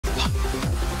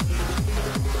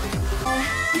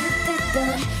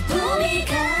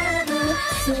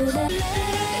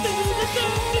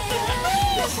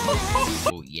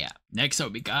Oh yeah. Next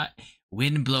up we got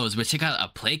Wind Blows, which I got a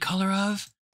play color of.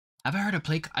 Have I heard of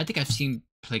play? I think I've seen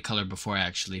play color before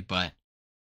actually, but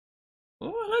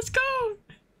oh, let's go.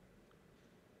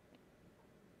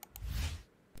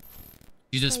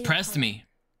 You just pressed me.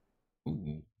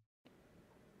 Ooh.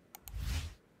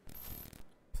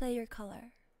 Play your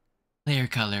color. Play your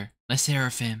color. Let's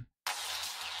Seraphim.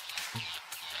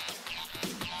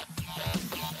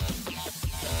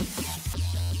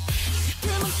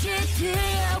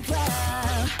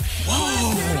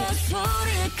 Whoa!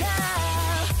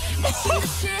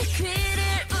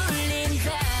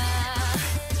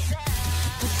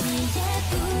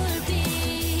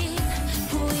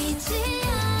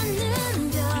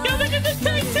 Yo, look at this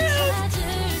thing too!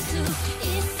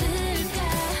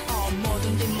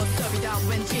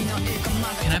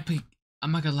 Can I play?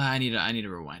 I'm not gonna lie, I need to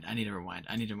rewind. I need to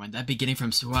rewind. That beginning from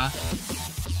Suwa.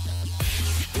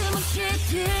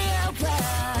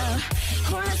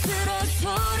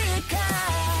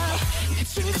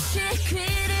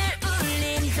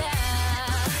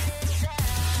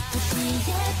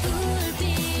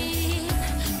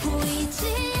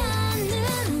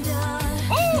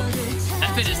 Oh,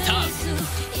 that fit is tough.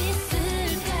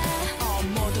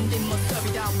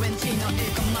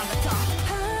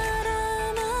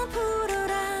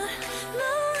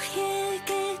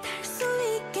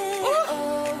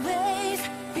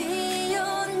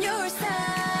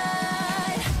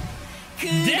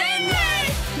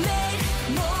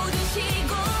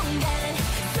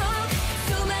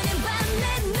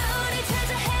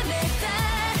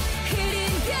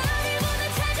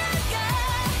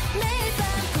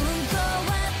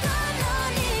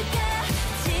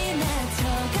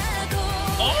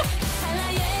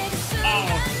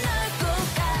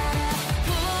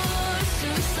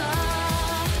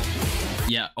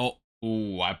 Yeah, oh,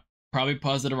 I probably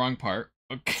paused at the wrong part.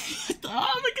 Okay. Oh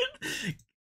my god.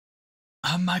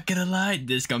 I'm not gonna lie,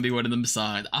 this is gonna be one of them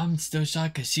songs. I'm still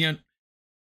shocked because she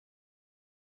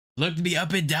looked me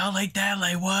up and down like that,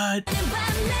 like what?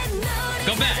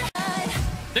 Go back.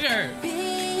 Look at her.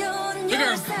 Look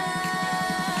at her.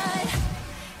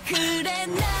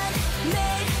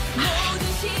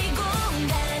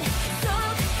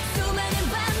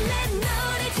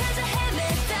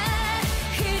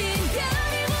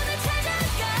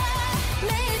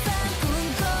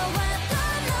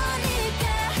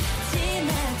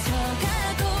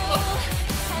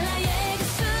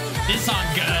 This song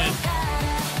good.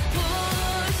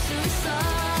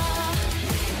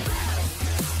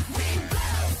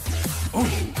 Oh.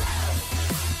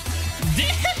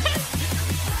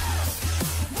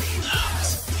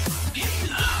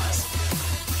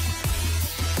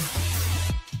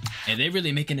 And they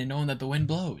really making it known that the wind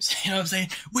blows. You know what I'm saying?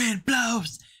 Wind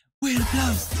blows. Wind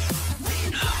blows.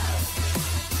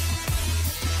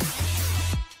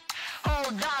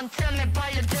 Hold on, tell me by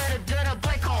your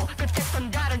black hole.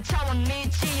 끝에선 다른 차원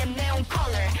미지의 neon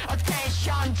color.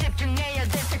 Attention, 집중해야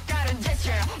돼 색다른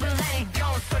gesture. We'll let it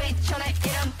go. 소리쳐내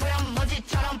이름 뿌려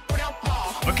먼지처럼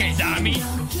뿌려봐. Okay, Dami.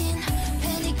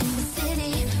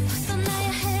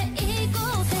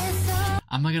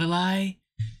 I'm not gonna lie.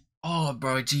 Oh,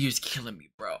 bro, Giyu's killing me,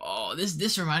 bro. Oh,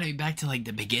 this reminded me back to like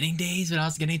the beginning days when I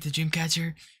was getting into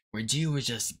Dreamcatcher, where Giyu was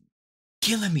just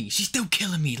killing me. She's still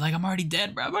killing me. Like I'm already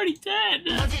dead, bro. I'm already dead.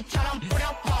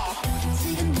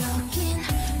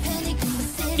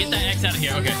 Get that X out of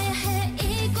here. Okay.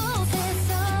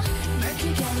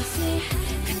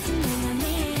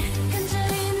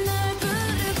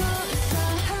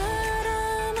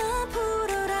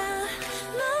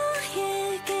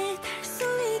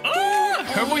 Oh,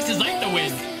 her voice is like the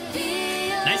wind.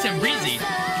 Nice and breezy.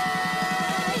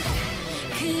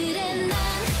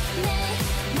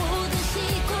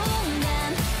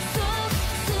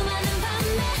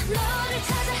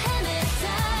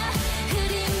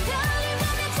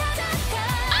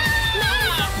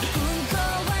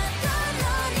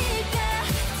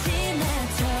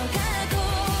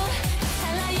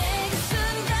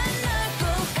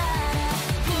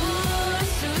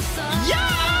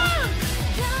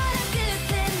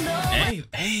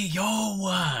 Hey, yo,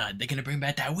 they're gonna bring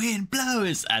back that wind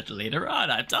blows at later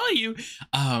on, I tell you.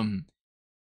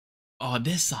 Oh,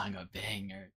 this song a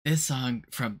banger. This song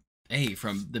from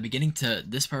the beginning to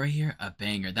this part right here, a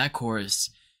banger. That chorus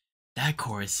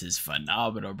is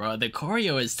phenomenal, bro. The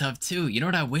choreo is tough too. You know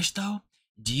what I wish though?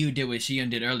 Giyu did what Shion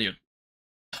did earlier.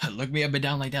 Look me up and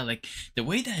down like that. Like the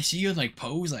way that Shion like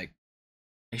pose like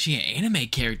she an anime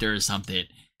character or something.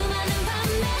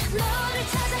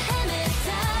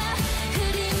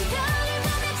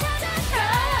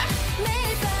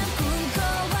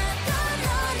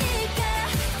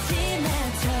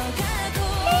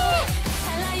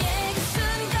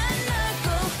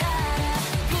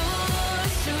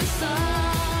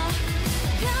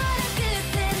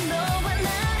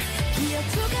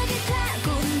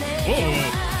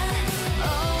 Dang!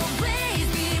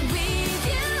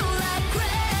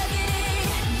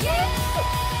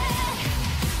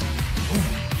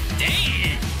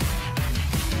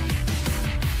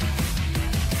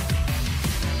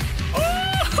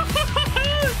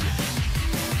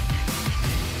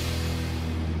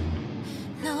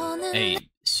 Hey,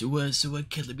 Sua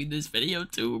killing me in this video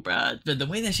too, bruh. But the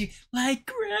way that she like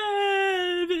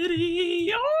gravity,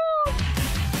 oh!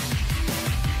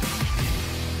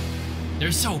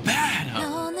 They're so bad. Huh?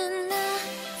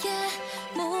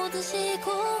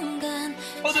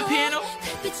 Oh, the piano.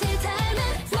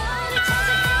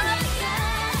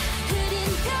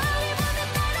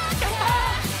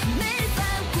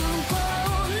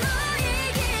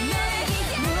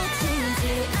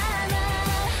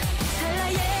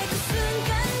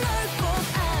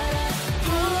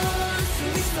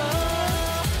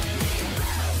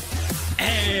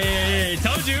 Hey,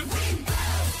 told you.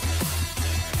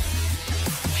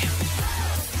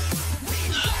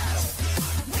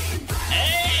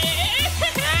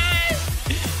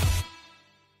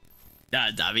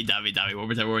 Davi. One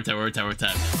more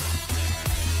time.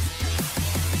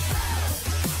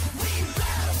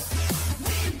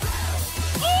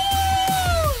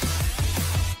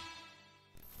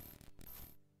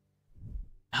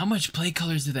 How much play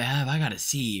colors do they have? I gotta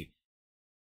see.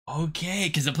 Okay,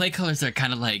 because the play colors are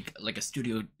kind of like a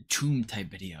studio tune type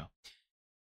video.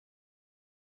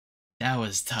 That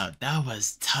was tough,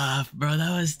 bro.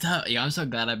 That was tough. Yeah, I'm so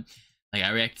glad I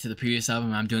reacted to the previous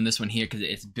album. I'm doing this one here because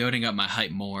it's building up my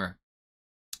hype more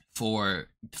for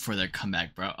their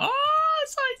comeback, bro. Oh, I'm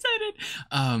so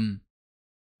excited.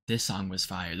 This song was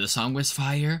fire. The song was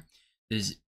fire.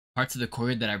 There's parts of the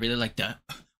choreo that I really like. The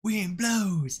wind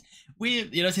blows,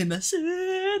 wind. You know what I'm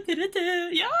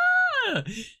saying? Yeah.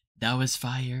 That was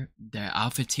fire. Their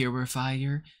outfits here were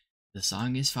fire. The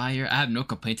song is fire. I have no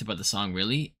complaints about the song,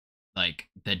 really. Like,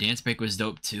 the dance break was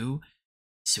dope, too.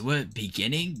 Sua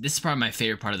beginning? This is probably my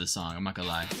favorite part of the song, I'm not gonna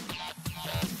lie.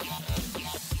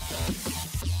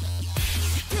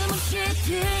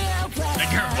 Like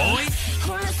her voice?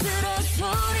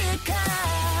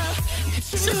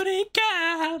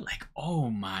 Like, oh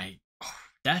my.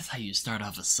 That's how you start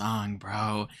off a song,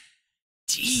 bro.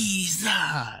 Jesus.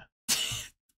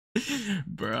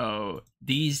 Bro,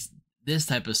 this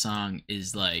type of song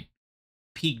is like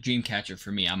peak Dreamcatcher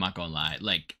for me. I'm not gonna lie.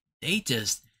 Like, they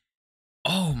just,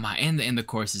 oh my, and the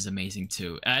chorus is amazing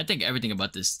too. I think everything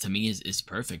about this to me is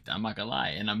perfect. I'm not gonna lie,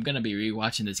 and I'm gonna be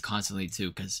rewatching this constantly too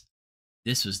because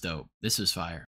this was dope. This was fire.